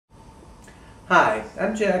Hi,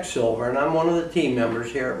 I'm Jack Silver, and I'm one of the team members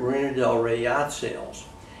here at Marina Del Rey Yacht Sales.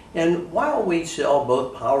 And while we sell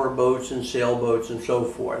both power boats and sailboats and so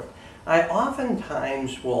forth, I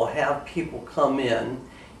oftentimes will have people come in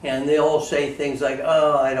and they'll say things like,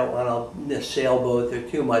 oh, I don't want this sailboat, they're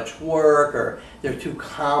too much work, or they're too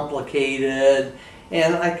complicated.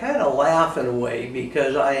 And I kind of laugh in a way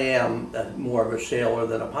because I am more of a sailor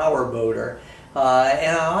than a power boater.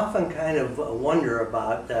 And I often kind of wonder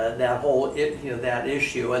about that whole that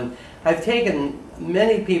issue. And I've taken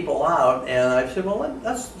many people out and I've said, well,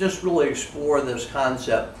 let's just really explore this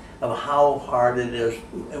concept of how hard it is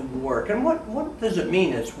at work. And what does it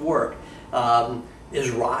mean it's work?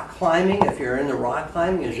 Is rock climbing, if you're into rock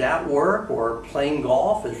climbing, is that work? Or playing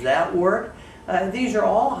golf, is that work? These are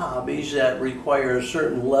all hobbies that require a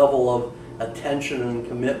certain level of attention and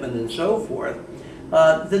commitment and so forth.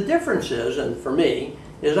 The difference is, and for me,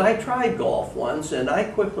 is I tried golf once and I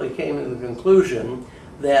quickly came to the conclusion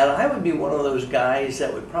that I would be one of those guys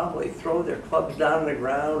that would probably throw their clubs down on the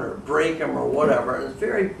ground or break them or whatever. And it's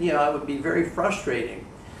very, it would be very frustrating.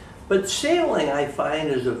 But sailing, I find,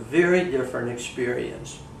 is a very different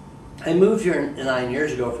experience. I moved here 9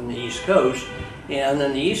 years ago from the East Coast, and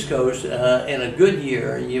on the East Coast, in a good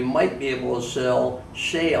year, you might be able to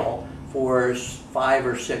sail for 5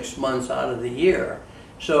 or 6 months out of the year.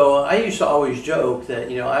 So I used to always joke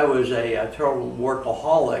that I was a total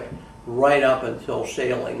workaholic right up until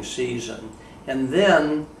sailing season. And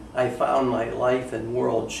then I found my life and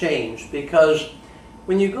world changed, because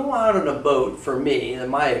when you go out on a boat, for me,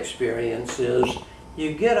 and my experience is,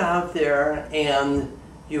 you get out there and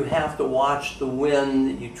you have to watch the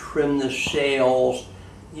wind, you trim the sails,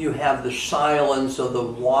 you have the silence of the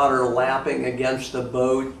water lapping against the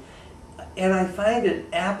boat. And I find it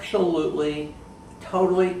absolutely,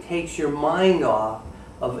 totally takes your mind off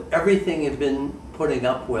of everything you've been putting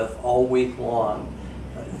up with all week long.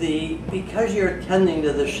 Because you're tending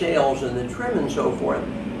to the sails and the trim and so forth,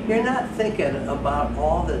 you're not thinking about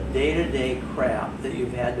all the day-to-day crap that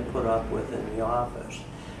you've had to put up with in the office.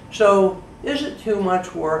 So, is it too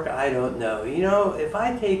much work? I don't know. If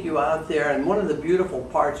I take you out there, and one of the beautiful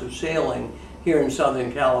parts of sailing here in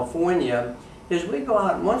Southern California is we go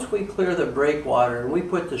out and once we clear the breakwater and we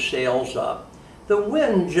put the sails up, the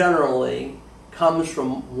wind generally comes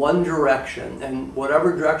from one direction, and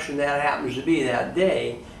whatever direction that happens to be that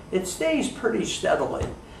day, it stays pretty steadily.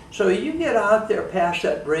 So you get out there past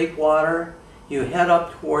that breakwater, you head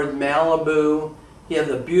up toward Malibu, you have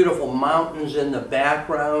the beautiful mountains in the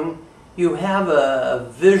background, you have a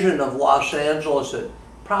vision of Los Angeles that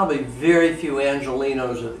probably very few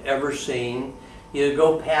Angelinos have ever seen. You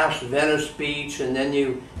go past Venice Beach and then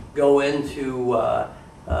you go into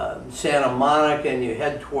Santa Monica and you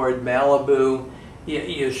head toward Malibu.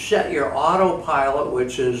 You set your autopilot,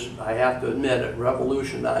 which is, I have to admit, it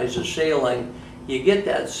revolutionizes sailing. You get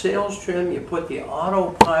that sails trim, you put the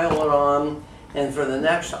autopilot on, and for the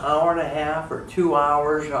next hour and a half or 2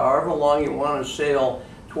 hours, however long you want to sail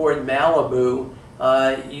toward Malibu,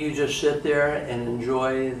 you just sit there and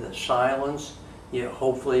enjoy the silence.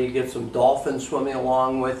 Hopefully you get some dolphins swimming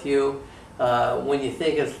along with you. When you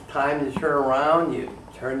think it's time to turn around, you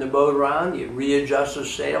turn the boat around, you readjust the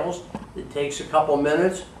sails. It takes a couple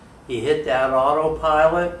minutes, you hit that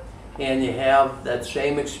autopilot, and you have that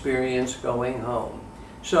same experience going home.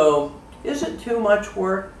 So, is it too much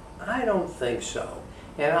work? I don't think so.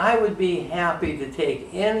 And I would be happy to take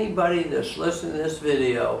anybody that's listening to this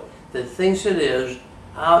video that thinks it is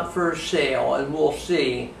out for a sail, and we'll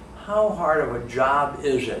see how hard of a job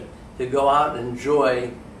is it to go out and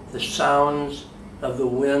enjoy the sounds of the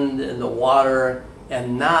wind and the water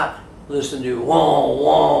and not listen to wah,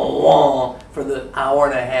 wah, wah for the hour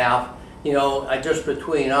and a half. Just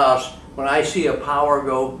between us, when I see a power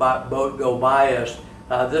boat go by us,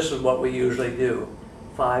 this is what we usually do.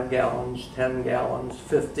 5 gallons, 10 gallons,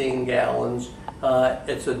 15 gallons.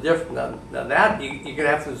 It's a different, now that you're going to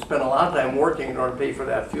have to spend a lot of time working in order to pay for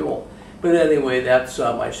that fuel. But anyway, that's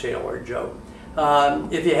my sailor joke.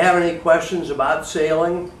 If you have any questions about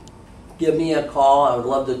sailing, give me a call. I would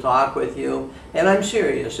love to talk with you. And I'm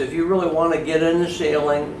serious. If you really want to get into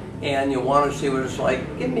sailing and you want to see what it's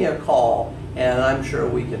like, give me a call, and I'm sure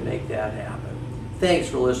we can make that happen. Thanks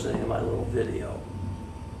for listening to my little video.